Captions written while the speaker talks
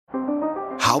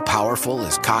how powerful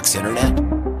is Cox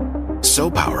Internet?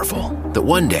 So powerful that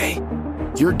one day,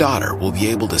 your daughter will be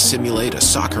able to simulate a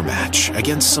soccer match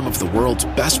against some of the world's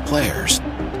best players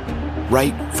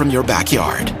right from your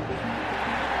backyard.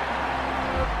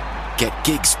 Get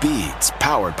gig speeds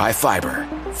powered by fiber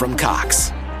from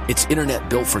Cox. It's internet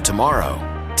built for tomorrow,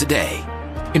 today.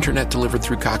 Internet delivered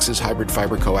through Cox's hybrid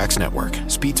fiber coax network.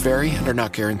 Speeds vary and are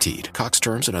not guaranteed. Cox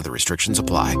terms and other restrictions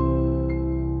apply.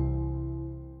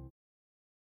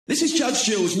 This is Judge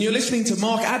Jules, and you're listening to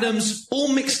Mark Adams, All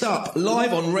Mixed Up,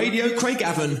 live on Radio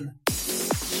Craigavon.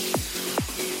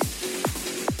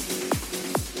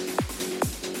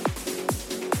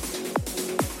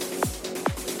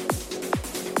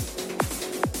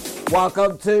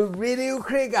 Welcome to Radio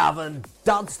Craigavon,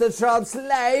 Dance the Trance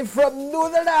live from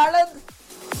Northern Ireland.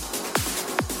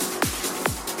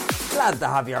 Glad to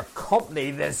have your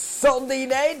company this Sunday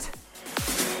night.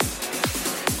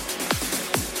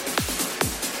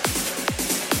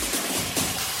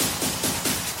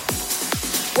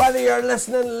 Whether you're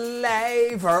listening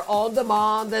live or on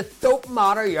demand, it don't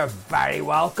matter, you're very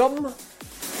welcome.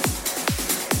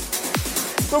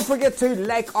 Don't forget to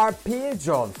like our page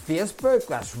on Facebook,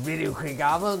 that's Radio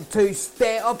Craigavon, to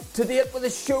stay up to date with the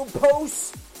show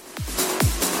posts.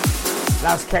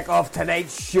 Let's kick off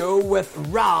tonight's show with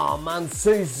Ram and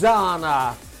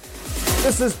Susanna.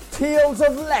 This is Tales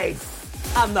of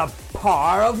Life and the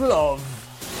Power of Love.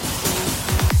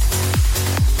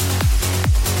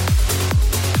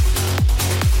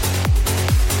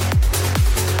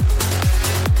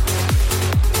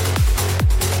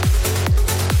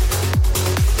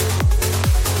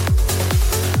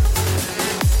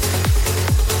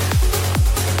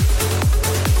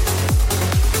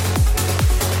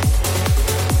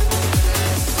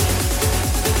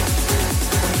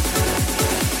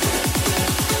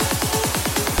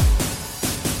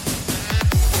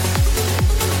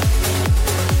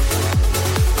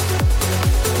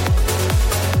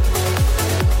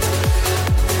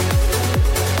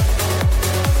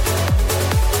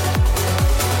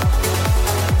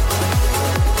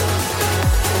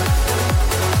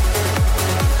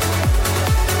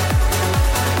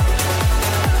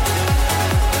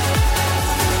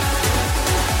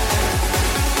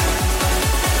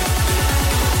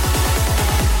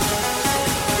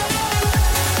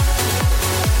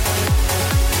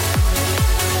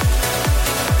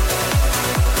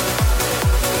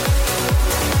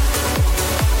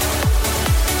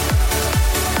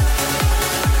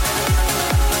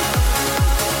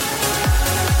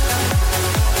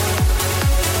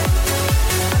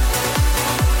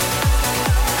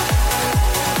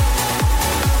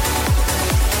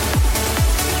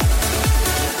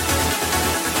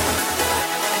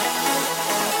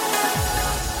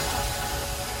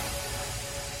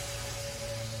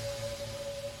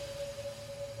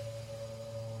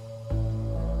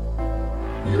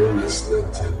 You're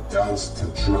listening to Dance to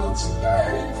Trance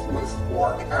Live with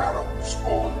Mark Adams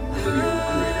on Radio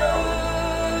Craigavon.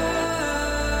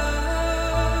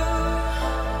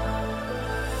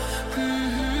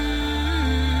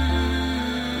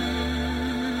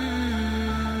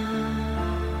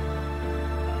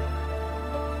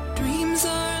 Dreams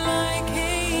are like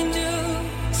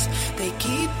angels, they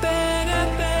keep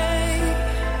at bay.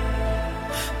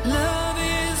 Love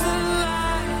is the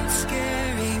light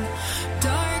scaring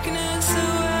darkness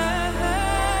away.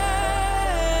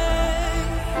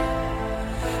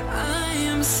 I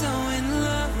am so in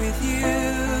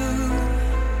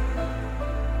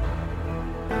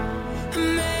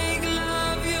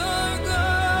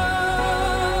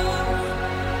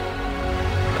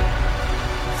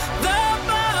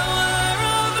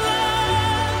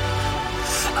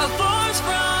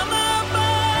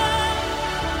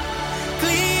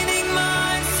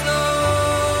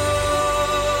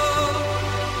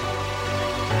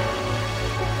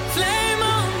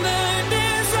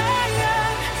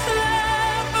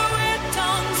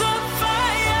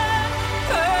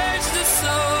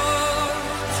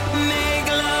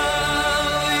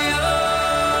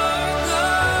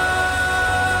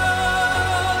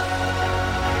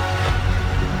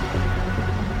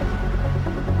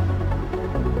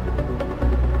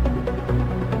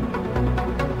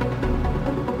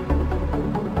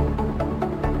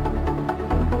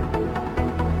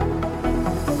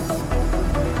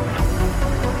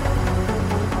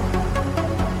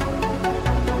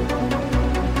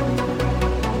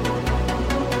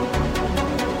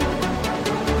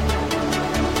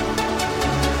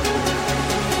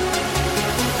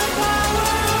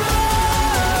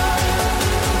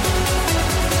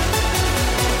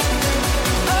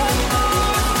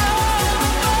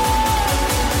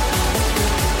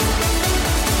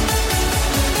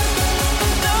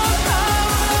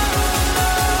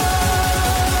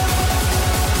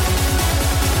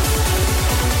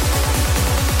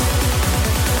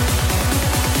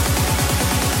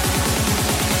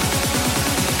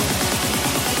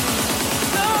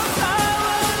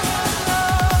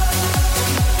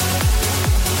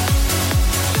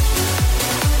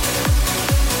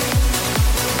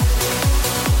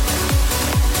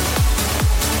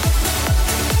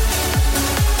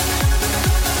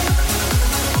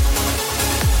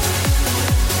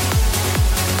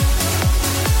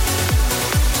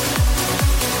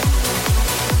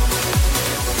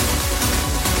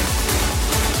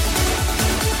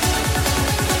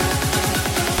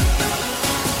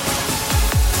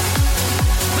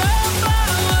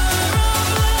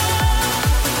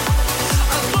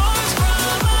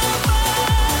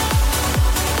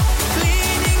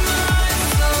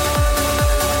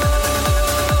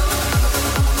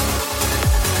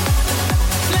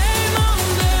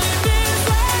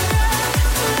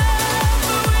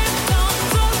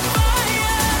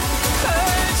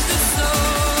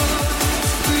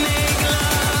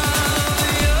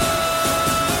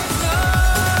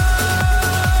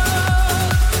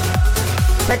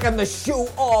Kicking the show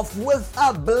off with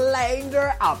a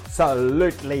blinder.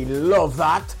 Absolutely love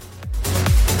that.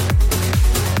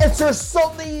 It's your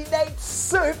Sunday night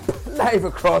soup live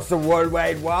across the World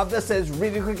Wide Web. This is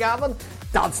Radio Craigavon.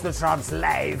 That's the Trance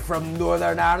live from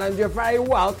Northern Ireland. You're very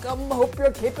welcome. Hope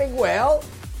you're keeping well.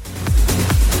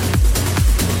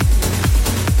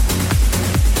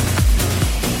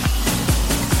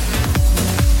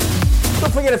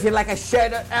 Don't forget, if you'd like a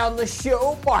shout out on the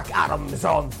show, Mark Adams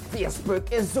on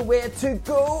Facebook is the way to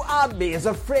go. And me as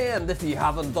a friend if you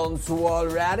haven't done so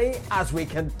already, as we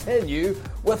continue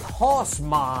with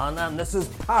Horseman, and this is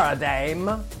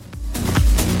Paradigm.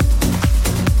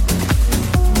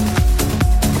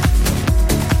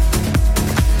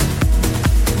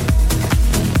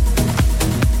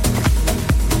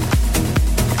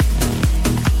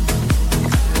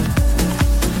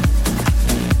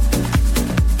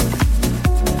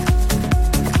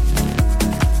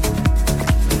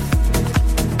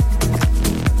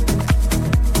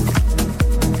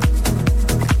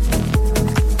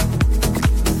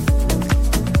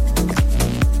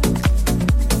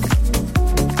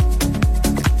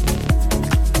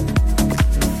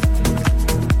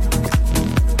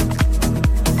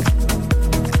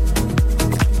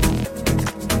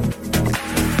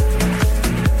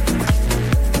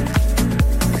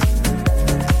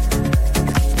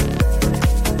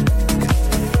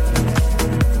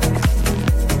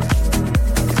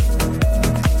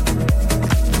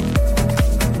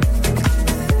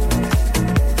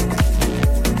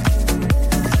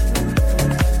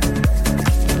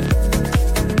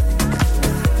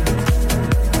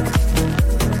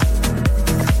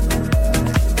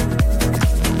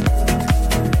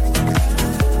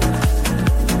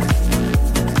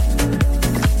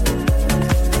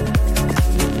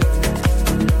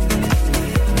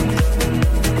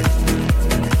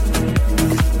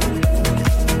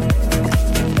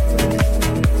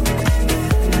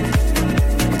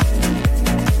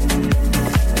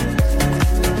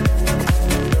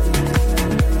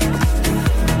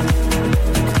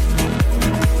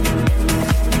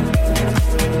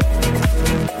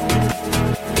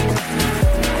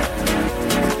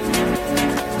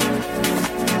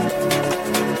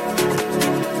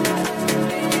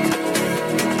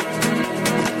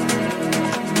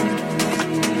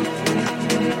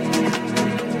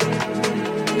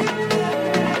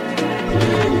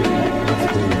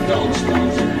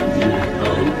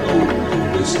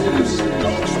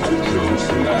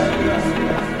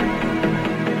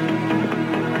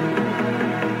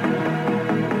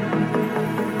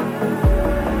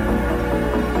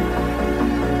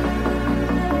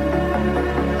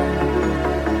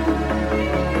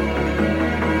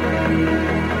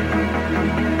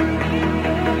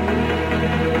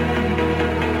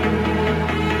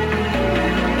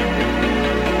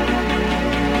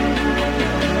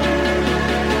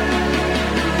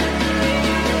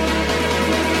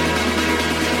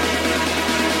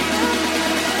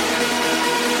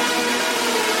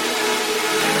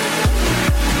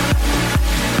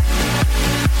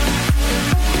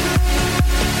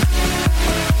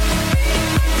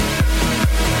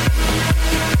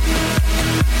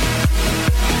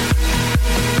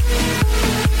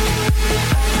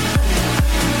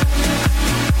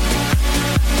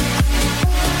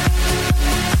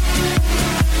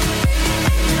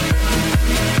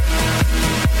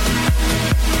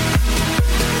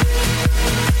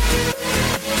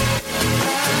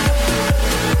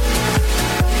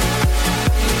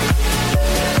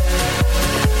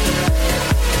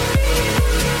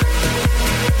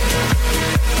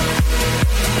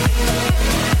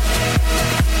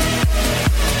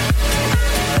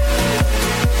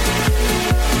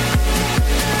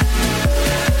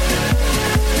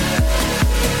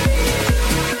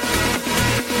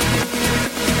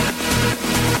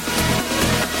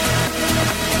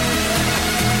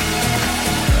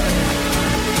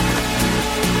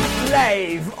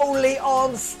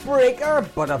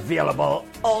 But available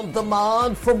on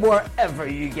demand from wherever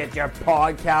you get your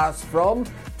podcasts from.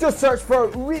 Just search for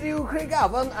Radio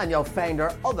Craigavon and you'll find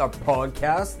our other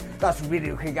podcast. That's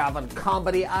Radio Craigavon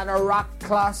Comedy and Rock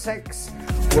Classics,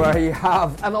 where you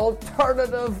have an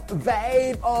alternative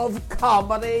vibe of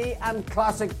comedy and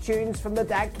classic tunes from the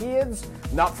decades.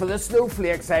 Not for the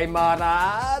snowflakes, I might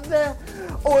add,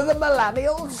 or the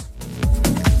millennials.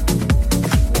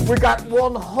 We got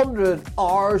 100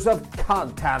 hours of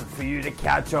content for you to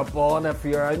catch up on if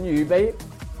you're a newbie.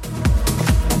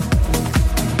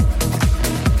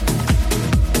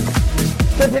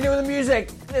 Continuing with the music,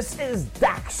 this is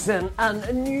Daxon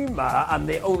and Numa and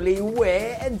The Only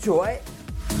Way. Enjoy.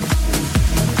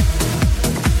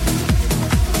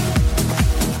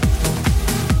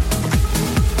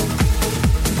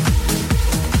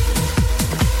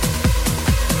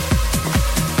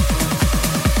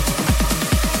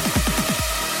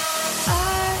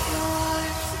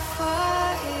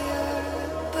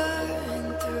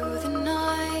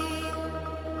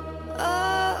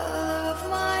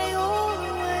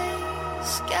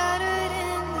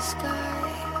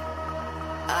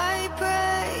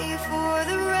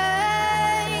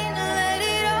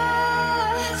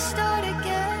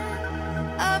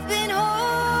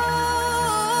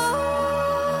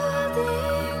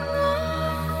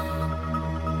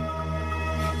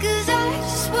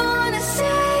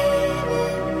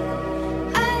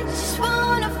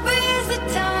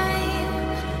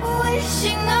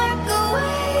 wishing I could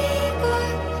wake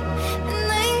up and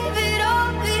leave it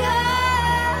all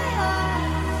behind.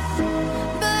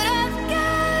 But I've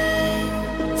got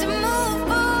to move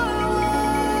forward,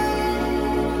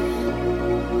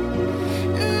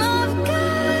 and I've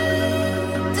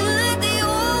got to let the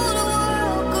old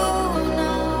world go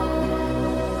now.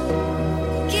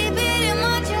 Keep it in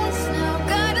my chest now,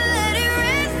 gotta let it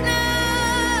rest now.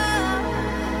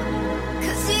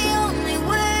 'Cause the only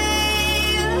way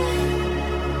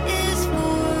is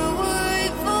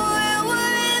forward,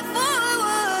 forward,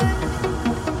 forward.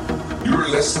 You're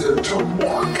listening to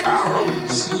Mark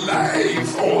Adams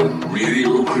live on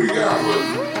Radio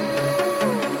Creaven.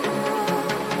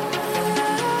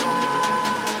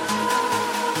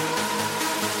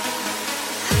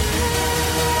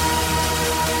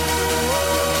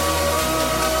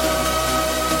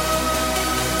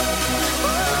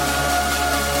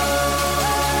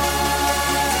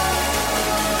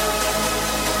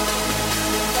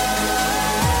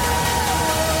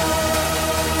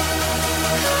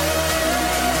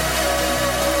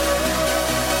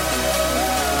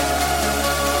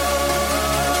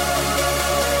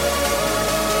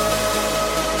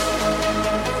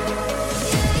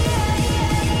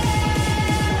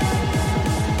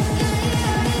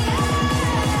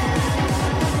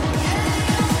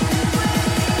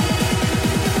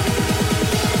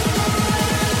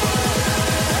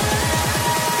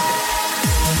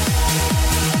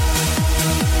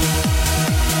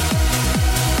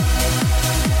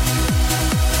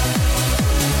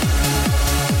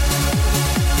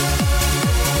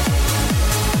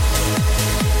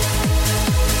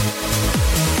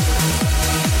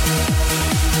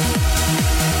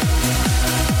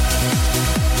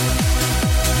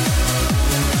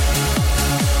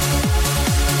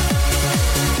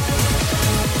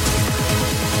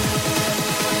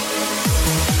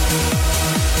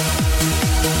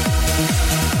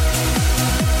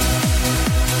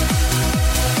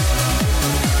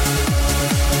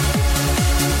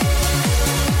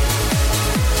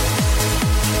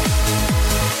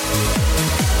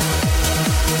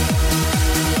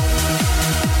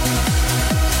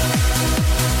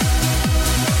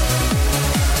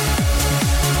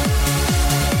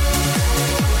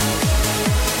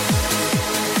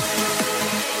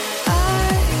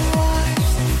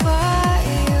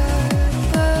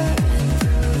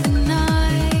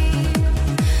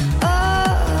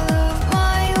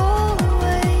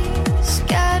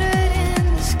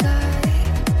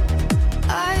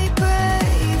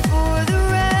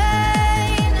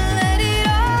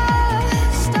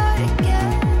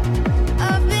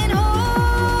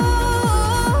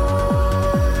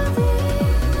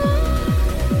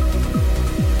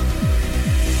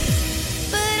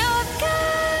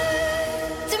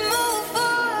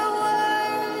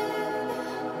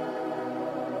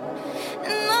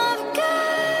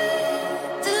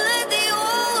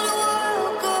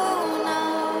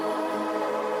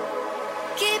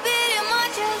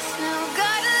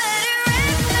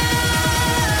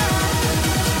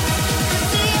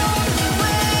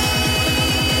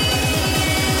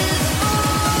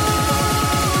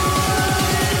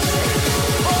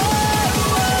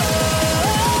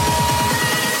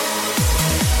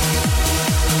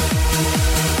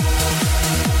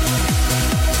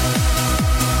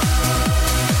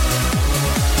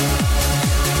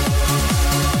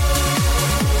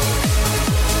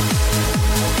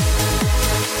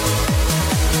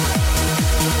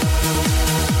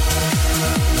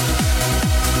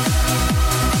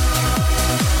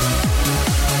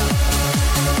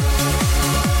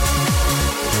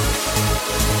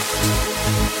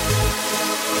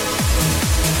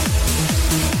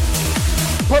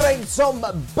 Some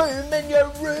boom in your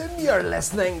room. You're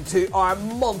listening to our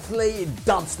monthly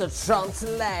Dance to Trance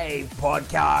live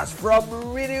podcast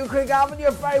from Radio Creaven.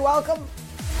 You're very welcome.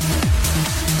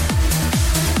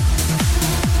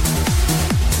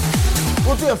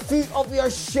 We'll do a few of your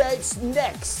shouts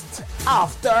next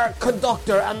after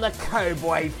Conductor and the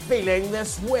Cowboy Feeling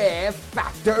This Way,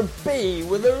 Factor B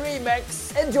with a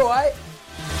remix. Enjoy.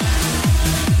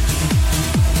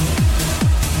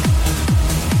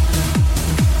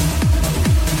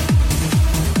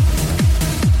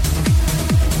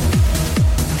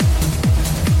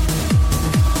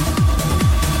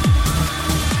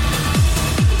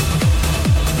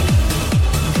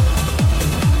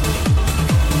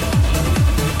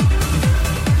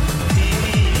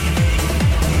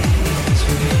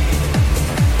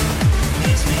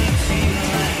 Makes me feel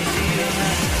like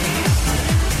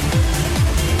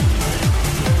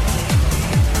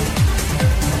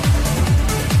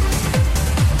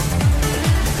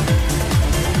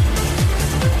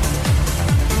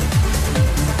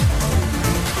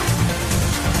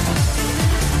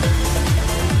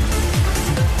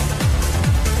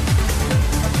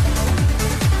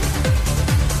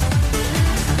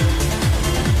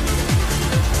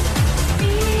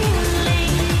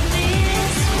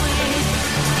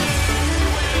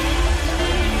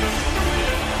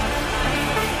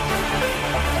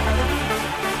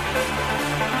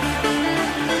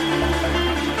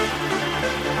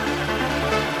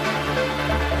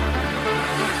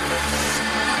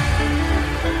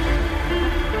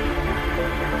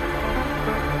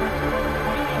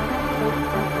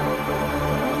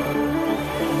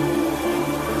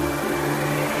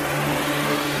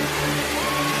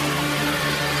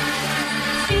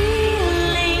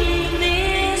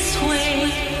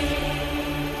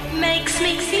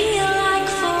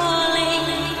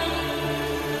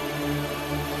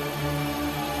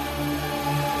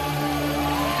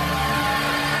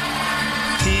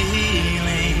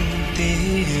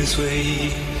this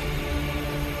way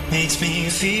makes me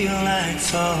feel like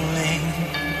falling.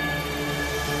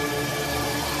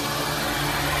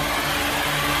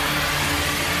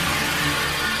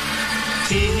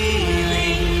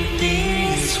 Feeling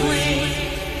this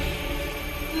way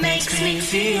makes me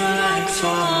feel like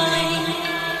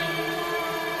falling.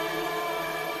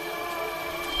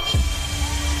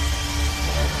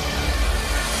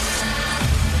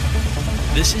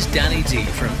 This is Danny D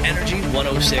from Energy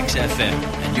 106 FM,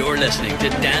 and you're listening to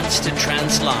Dance to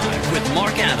Trance Live with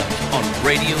Mark Adams on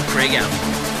Radio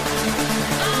Craigavon.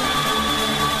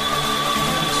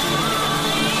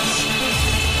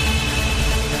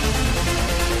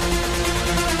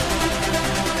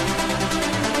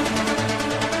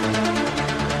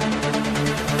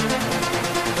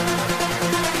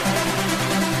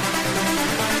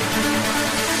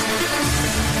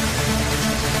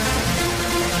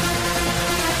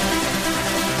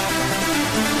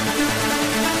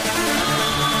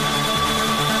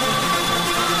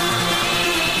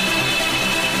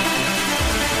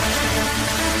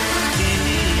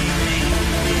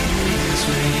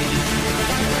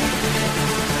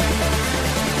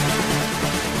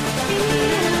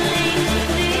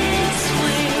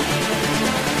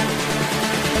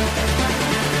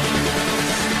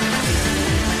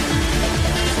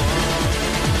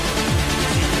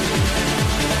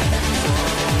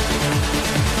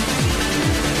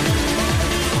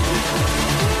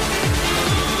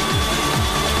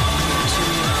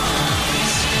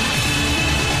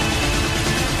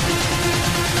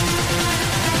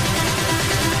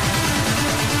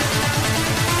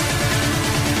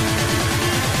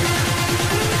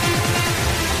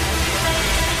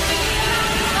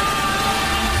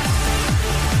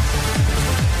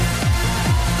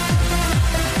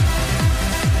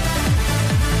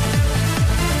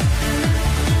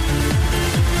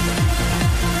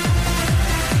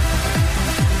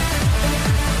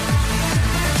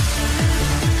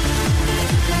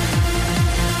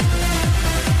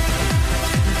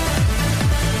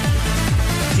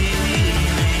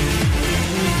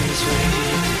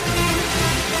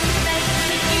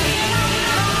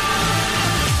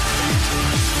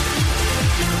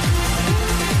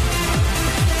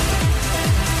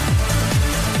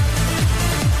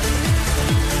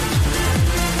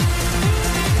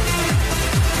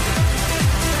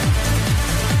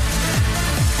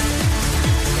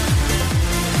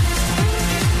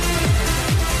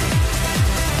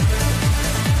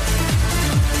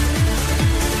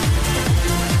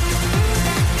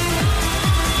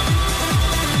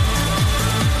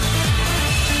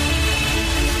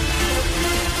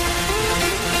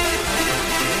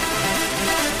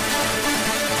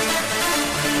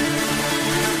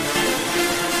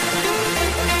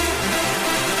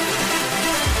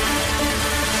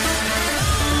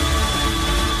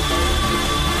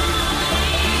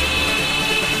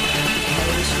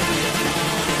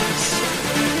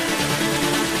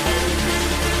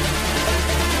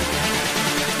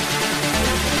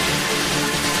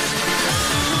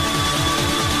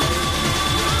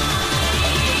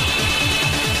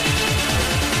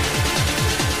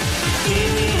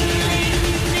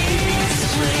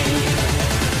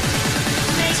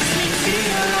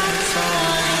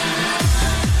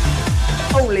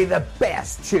 The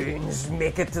best tunes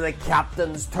make it to the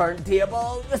captain's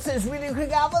turntable. This is Radio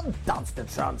Craigavon, Dance to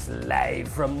Trance live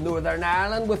from Northern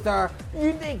Ireland with our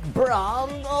unique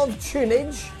brand of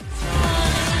tunage.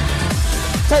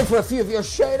 Time for a few of your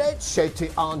shout-outs. Shout to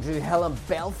Andrew Hill in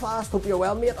Belfast, hope you're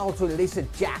well mate. Also Lisa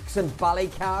Jackson,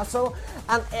 Ballycastle,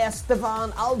 and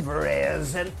Esteban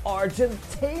Alvarez in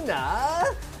Argentina.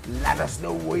 Let us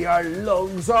know where your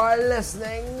lugs are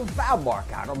listening via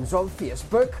Mark Adams on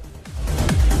Facebook.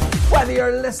 Whether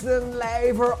you're listening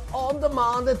live or on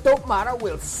demand, it don't matter,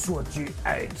 we'll sort you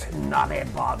out, not a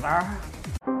bother.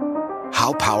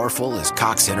 How powerful is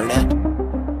Cox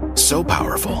Internet? So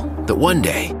powerful that one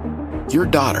day, your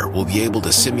daughter will be able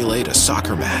to simulate a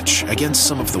soccer match against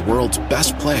some of the world's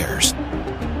best players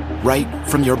right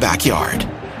from your backyard.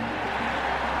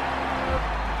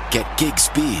 Get gig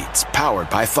speeds powered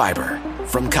by fiber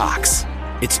from Cox.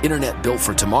 It's internet built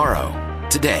for tomorrow,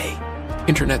 today.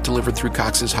 Internet delivered through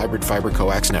Cox's hybrid fiber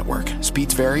coax network.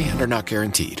 Speeds vary and are not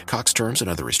guaranteed. Cox terms and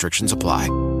other restrictions apply.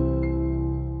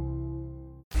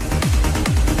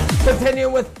 Continue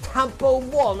with Tempo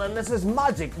 1, and this is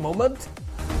Magic Moment.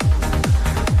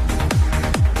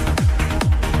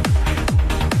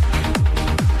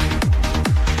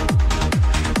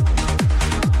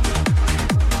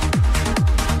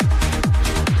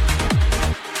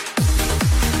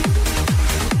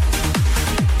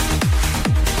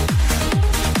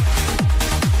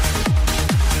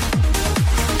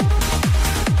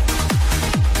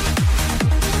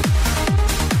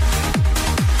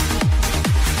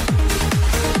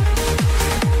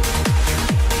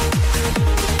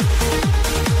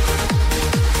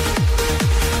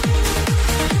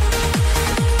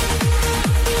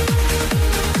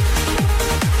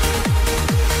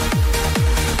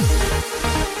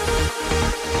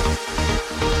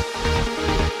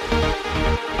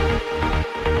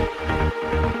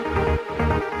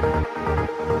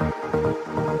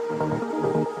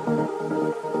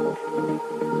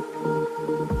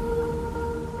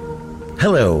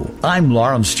 Hello, I'm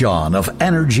Lawrence John of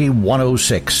Energy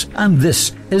 106, and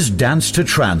this is Dance to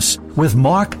Trance with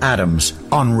Mark Adams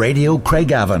on Radio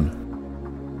Craigavon.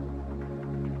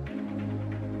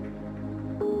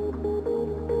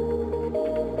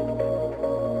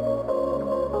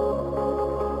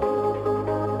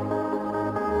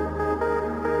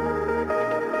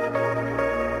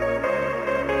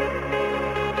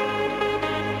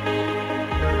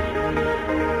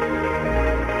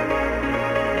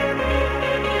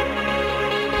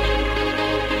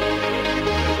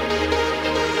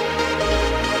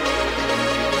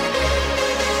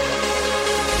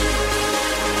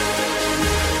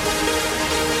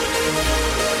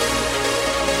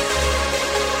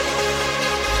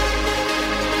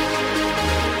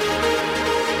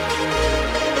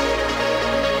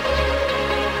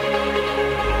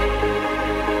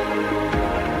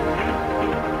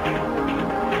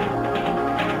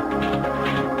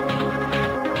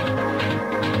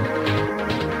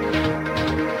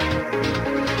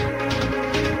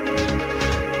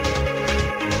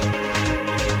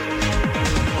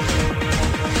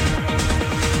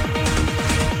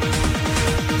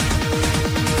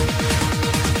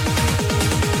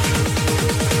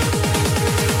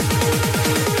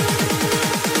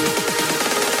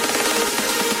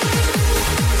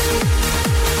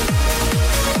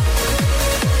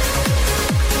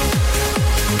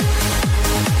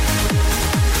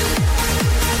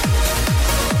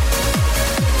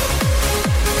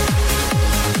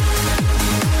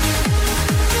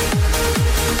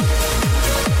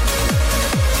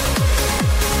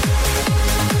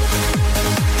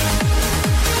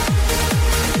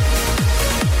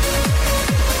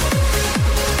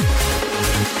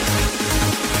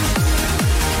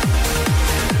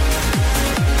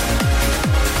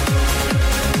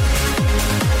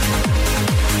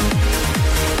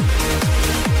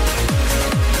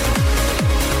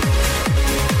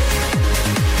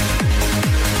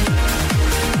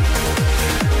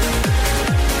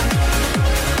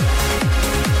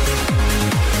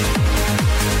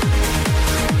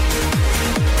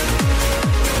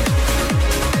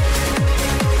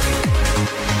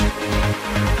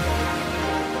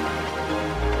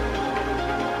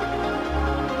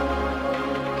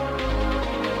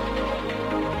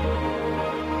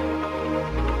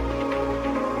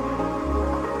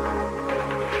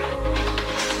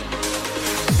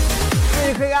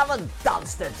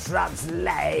 Dance to Trance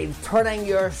live, turning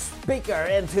your speaker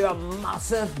into a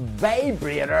massive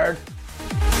vibrator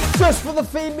just for the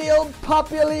female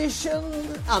population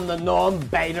and the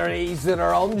non-binaries that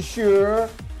are unsure.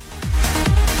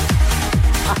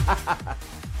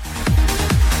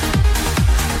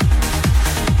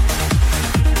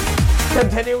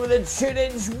 Continue with the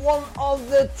tunage, one of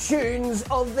the tunes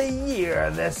of the year.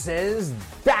 This is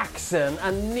Daxon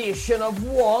and Nation of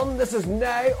One. This is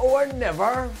Now or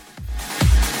Never.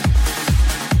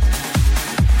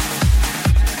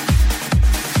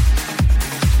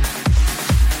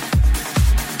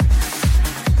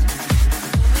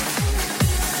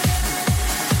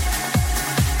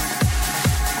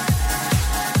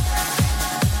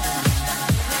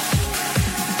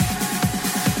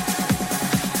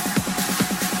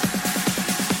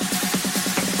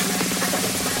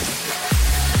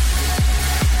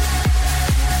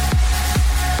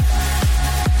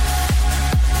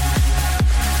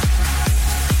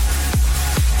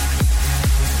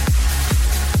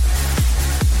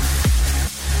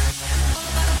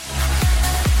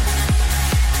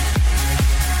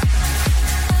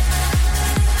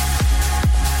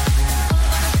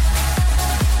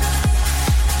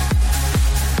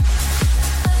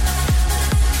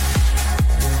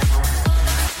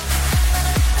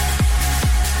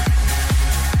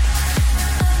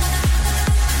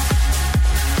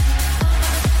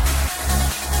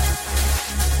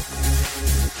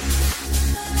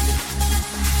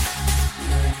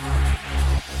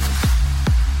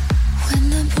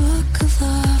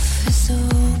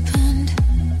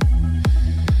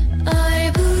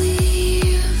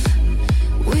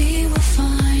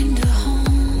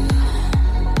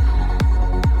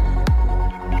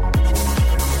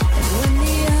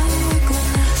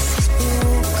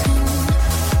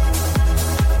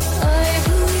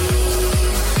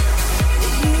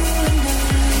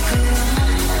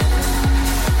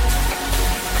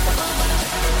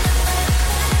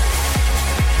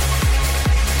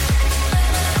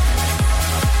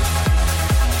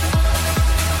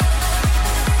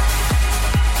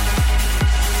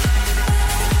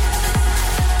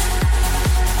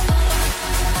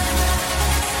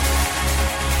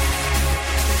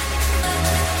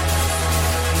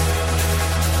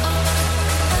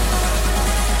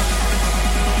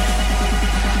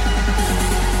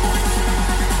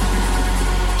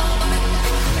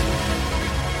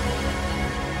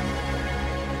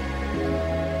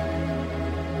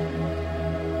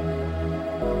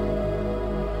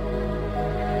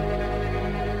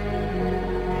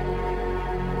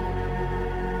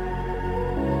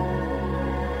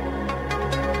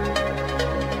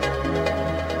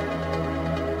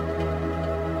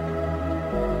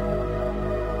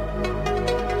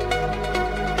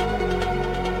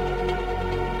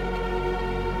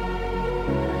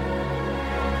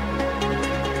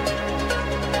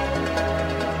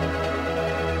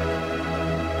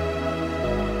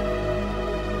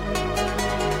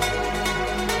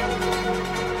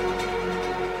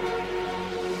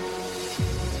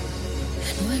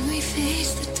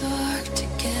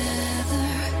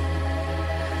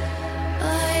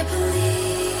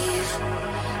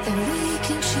 and we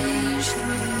can change the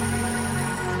world.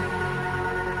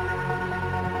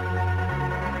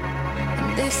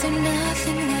 And they say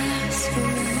nothing lasts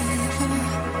forever,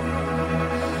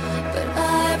 but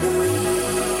I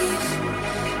believe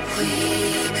we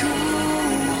go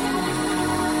on.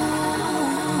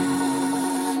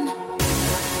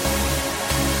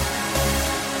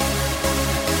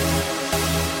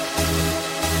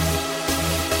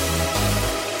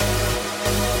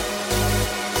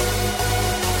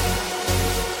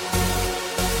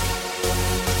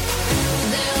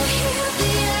 They'll hear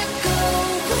the echo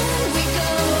when we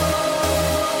go.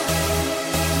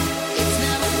 It's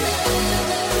now or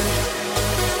never.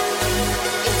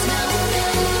 It's now or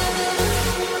never.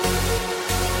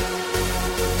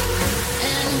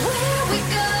 And where we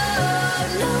go,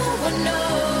 no one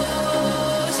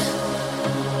knows.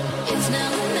 It's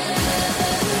now or never. They'll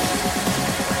hear the echo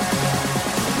when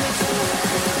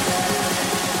we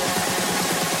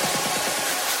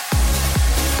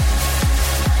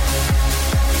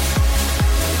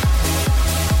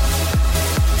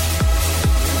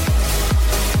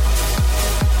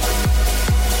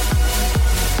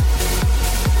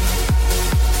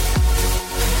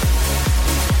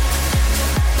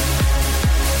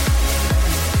go.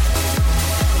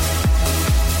 It's now or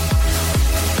never.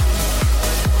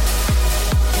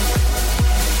 It's now or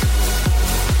never.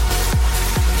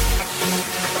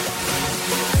 And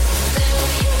where we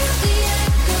go, no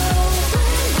one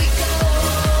knows.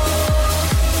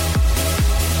 It's now or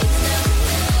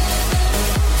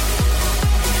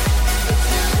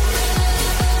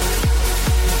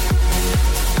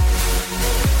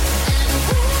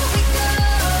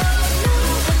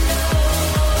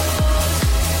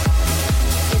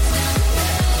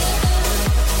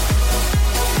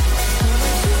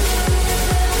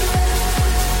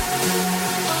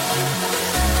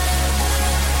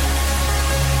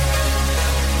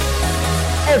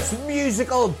It's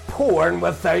musical porn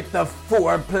without the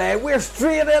foreplay. We're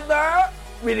straight in there.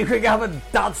 Really quick, having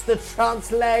That's the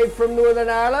Trance live from Northern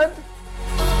Ireland.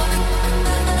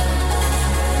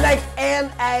 Like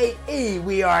NAE,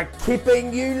 we are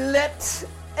keeping you lit.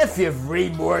 If you've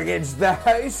remortgaged the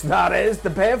house, that is, to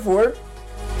pay for it.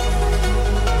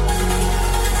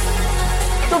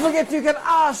 Don't forget you can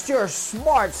ask your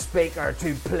smart speaker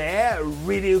to play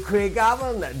Radio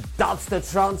Craigavon, That's the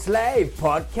Trance Live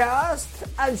podcast,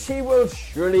 and she will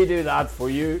surely do that for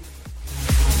you.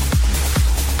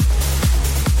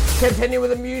 Continue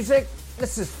with the music.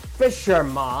 This is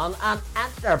Fisherman and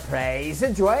Enterprise.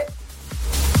 Enjoy.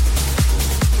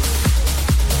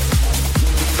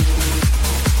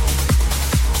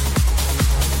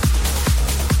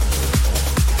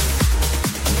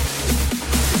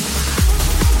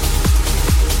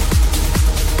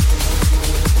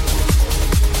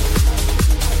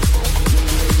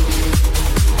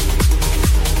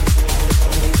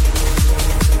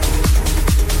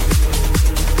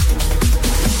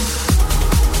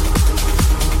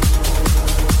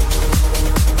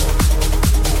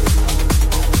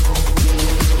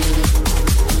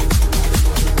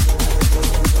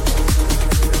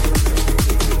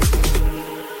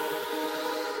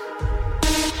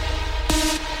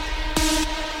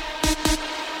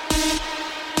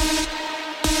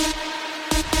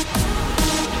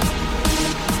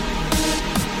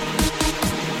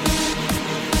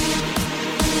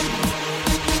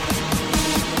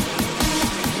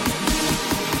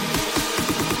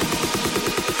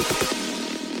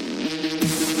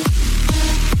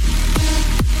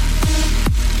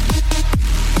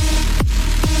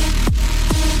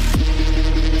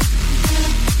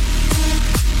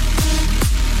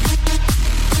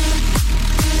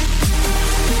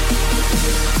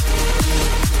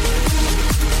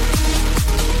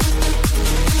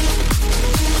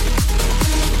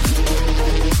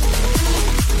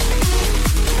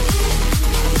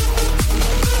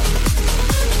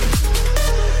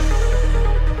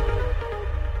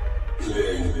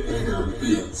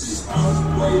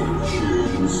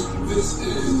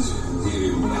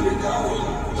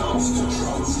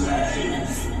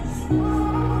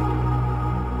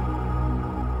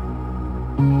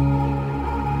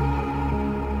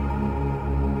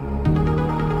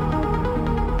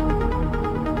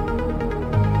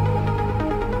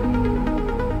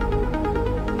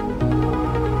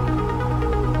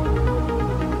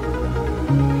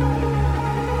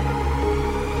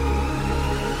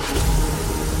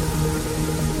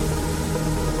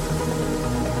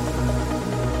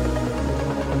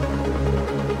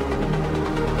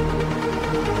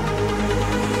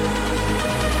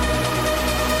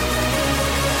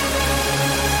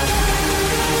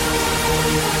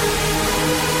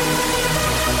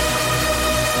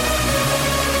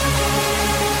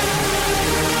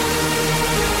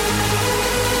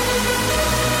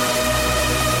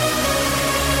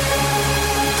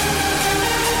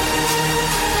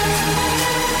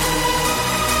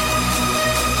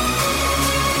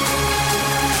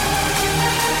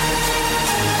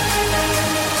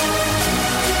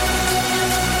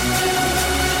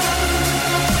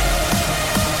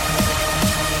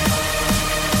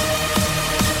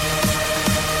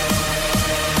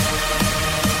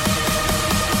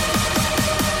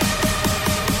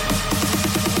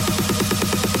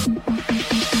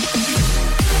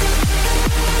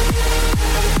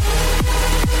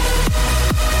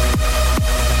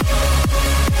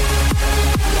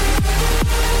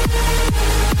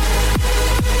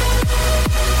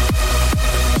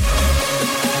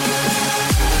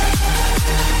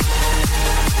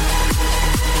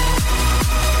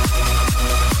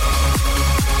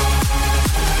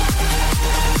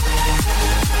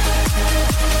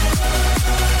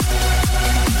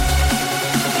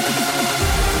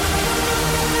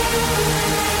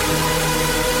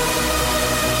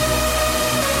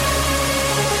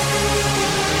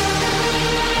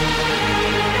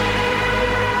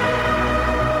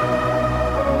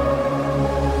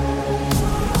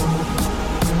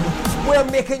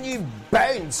 making you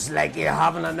bounce like you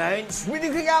haven't announced.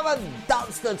 Radio Craigavon,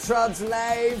 Dance to Trance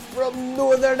live from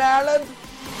Northern Ireland.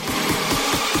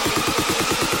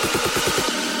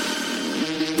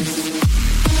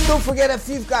 Don't forget, if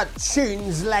you've got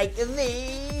tunes like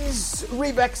these,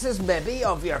 remixes maybe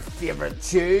of your favourite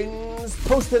tunes,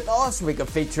 post it to us, we can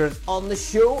feature it on the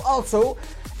show. Also,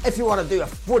 if you want to do a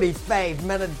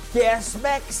 45-minute guest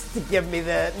mix to give me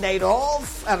the night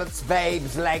off and it's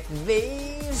vibes like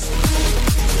these,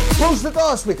 post it to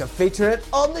us, we can feature it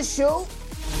on the show.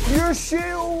 Your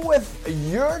show with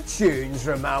your tunes,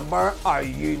 remember, our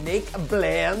unique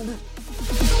blend.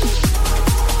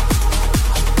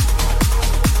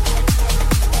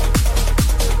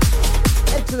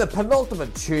 To the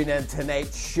penultimate tune in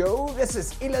tonight's show. This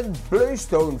is Elin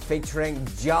Bluestone featuring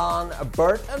John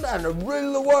Burton and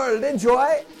Rule the World.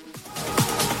 Enjoy!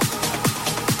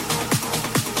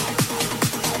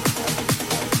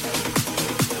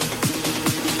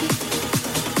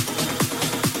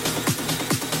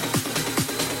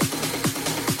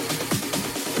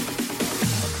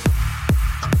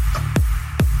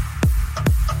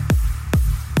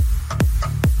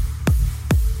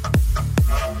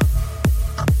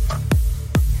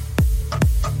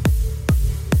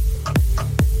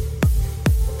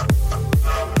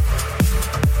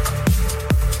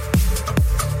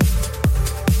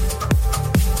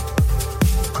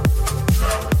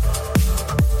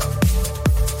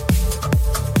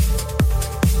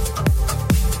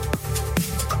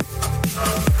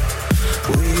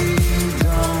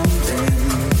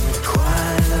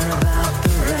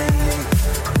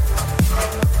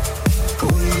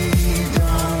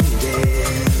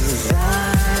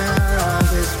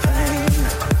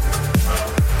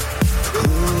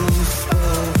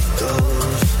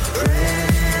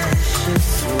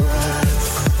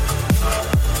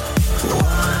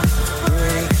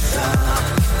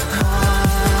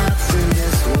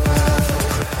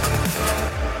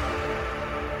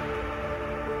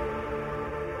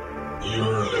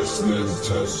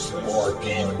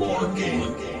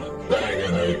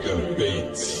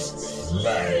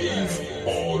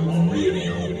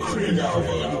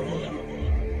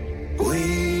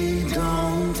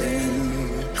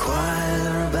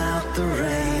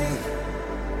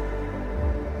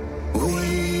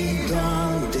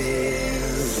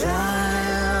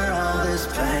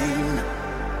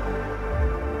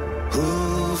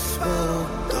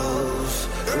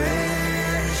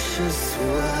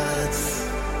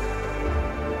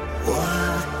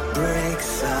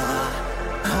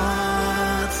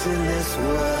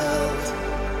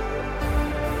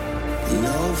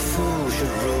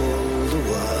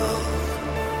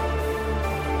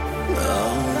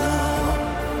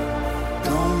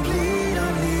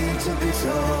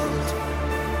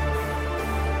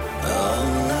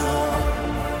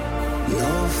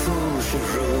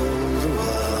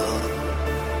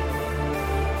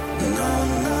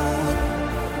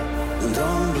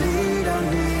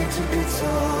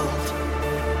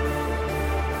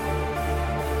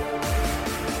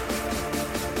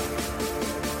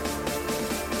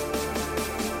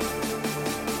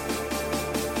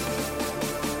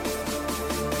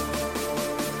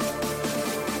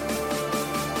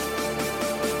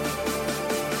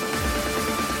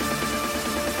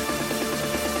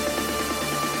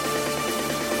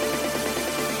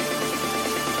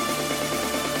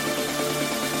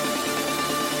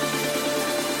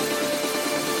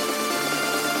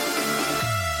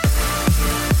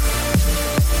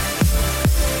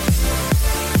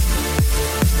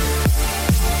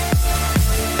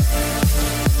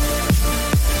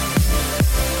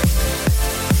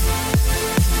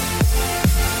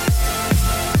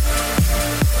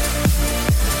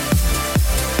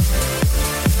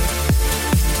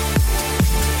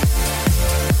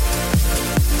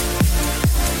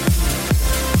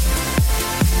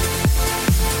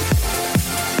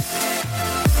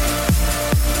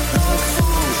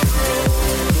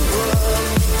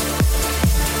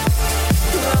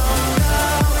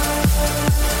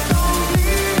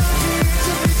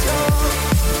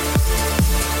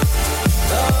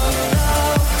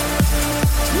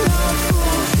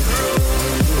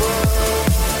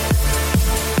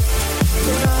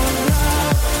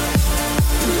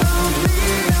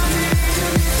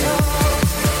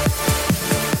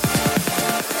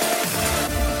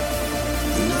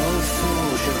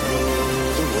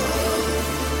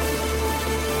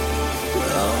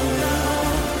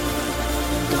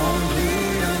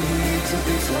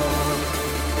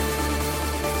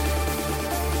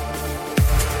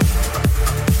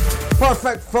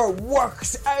 for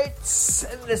works outs.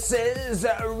 This is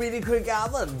Radio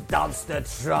Craigavon, Dance to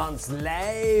Trance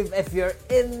Live. If you're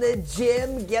in the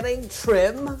gym getting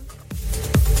trim,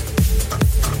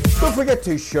 don't forget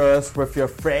to share us with your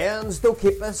friends. Don't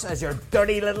keep us as your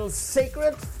dirty little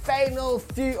secret. Final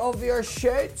few of your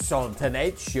shouts on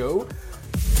tonight's show.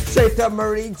 Shout to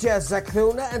Marija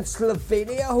Zaklona in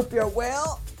Slovenia. Hope you're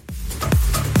well.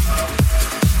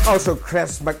 Also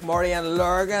Chris McMurray and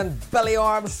Lurgan, Billy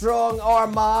Armstrong,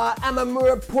 Armagh, Emma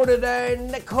Moore, Portadown,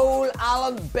 Nicole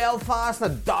Allen, Belfast,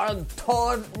 and Darren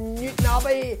Todd, Newton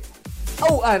Abbey.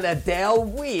 Oh, and Adele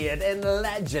Wade in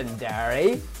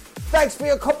Legendary. Thanks for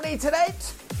your company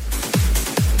tonight.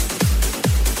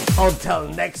 Until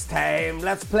next time,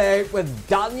 let's play with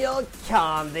Daniel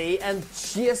Candy and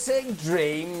Chasing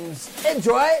Dreams.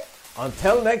 Enjoy.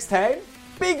 Until next time,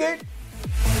 be good.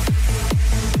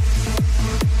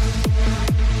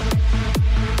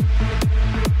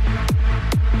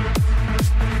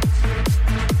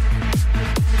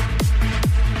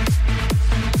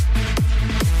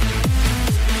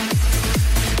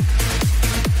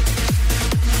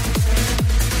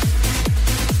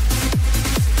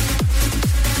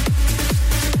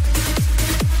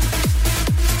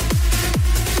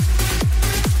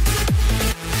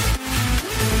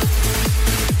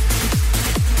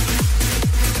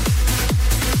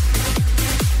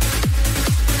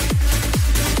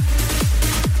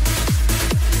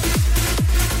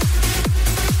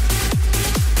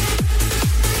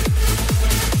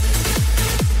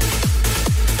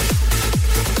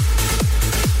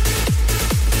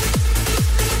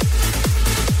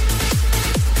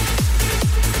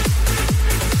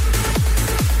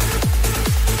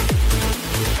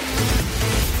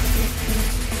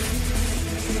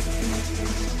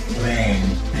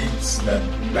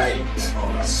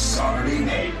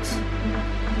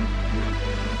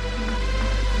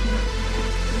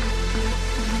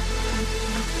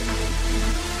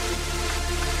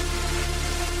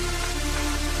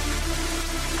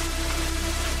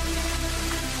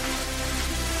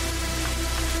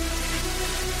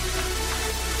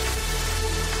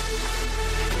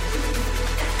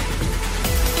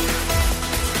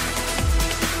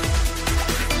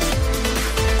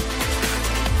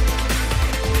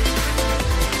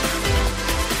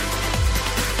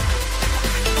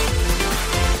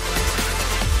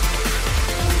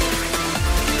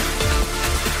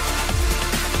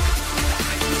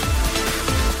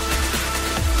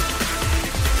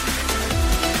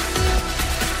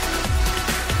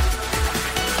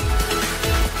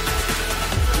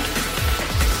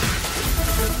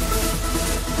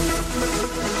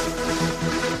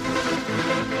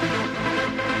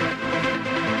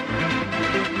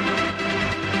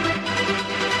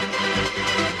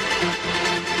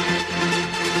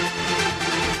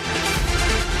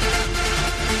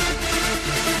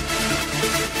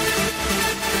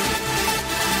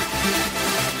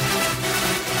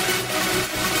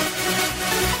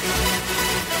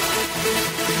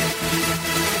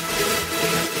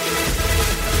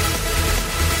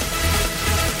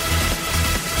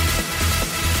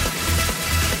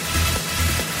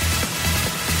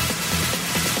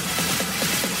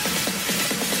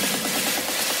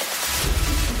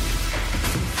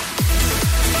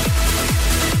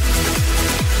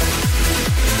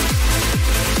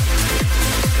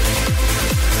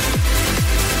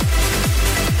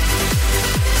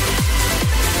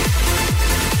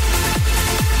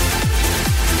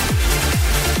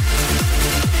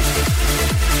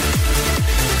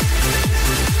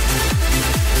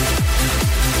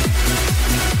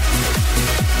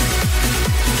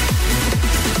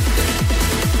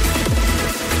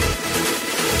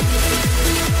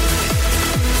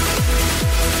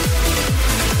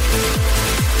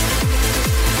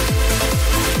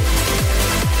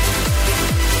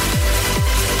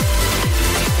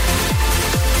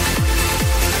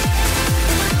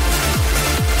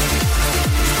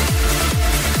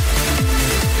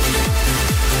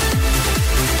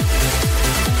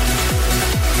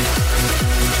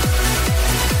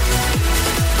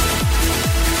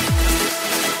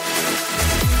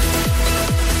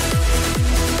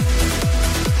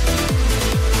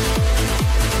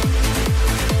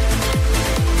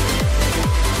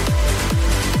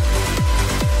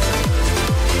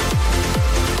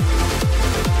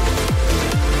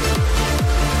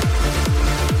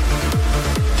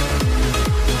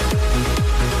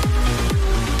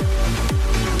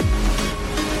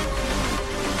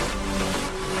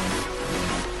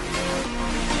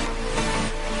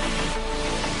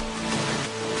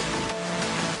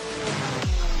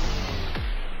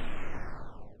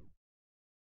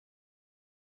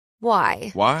 Why?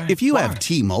 Why? If you have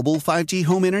T-Mobile 5G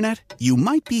home internet, you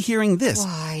might be hearing this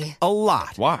Why? a lot.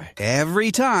 Why?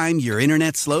 Every time your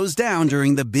internet slows down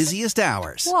during the busiest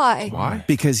hours. Why? Why?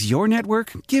 Because your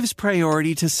network gives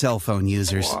priority to cell phone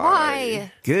users.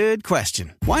 Why? Good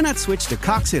question. Why not switch to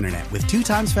Cox Internet with 2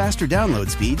 times faster download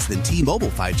speeds than T-Mobile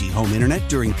 5G home internet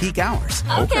during peak hours?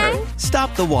 Okay.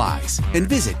 Stop the whys and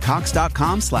visit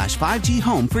cox.com/5G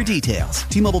home for details.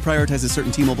 T-Mobile prioritizes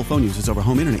certain T-Mobile phone users over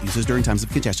home internet users during times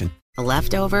of congestion.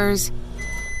 Leftovers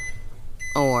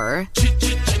or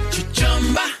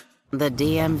the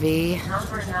DMV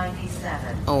number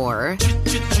 97 or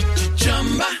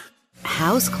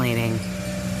house cleaning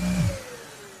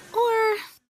or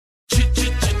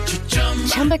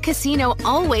Chumba Casino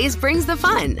always brings the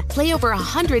fun. Play over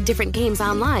 100 different games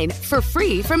online for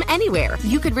free from anywhere.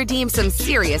 You could redeem some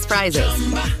serious prizes.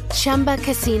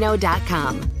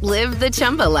 ChumbaCasino.com. Live the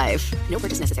Chumba life. No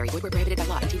purchase necessary. Void where prohibited by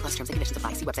law. 18+ terms and conditions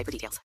apply. See website for details.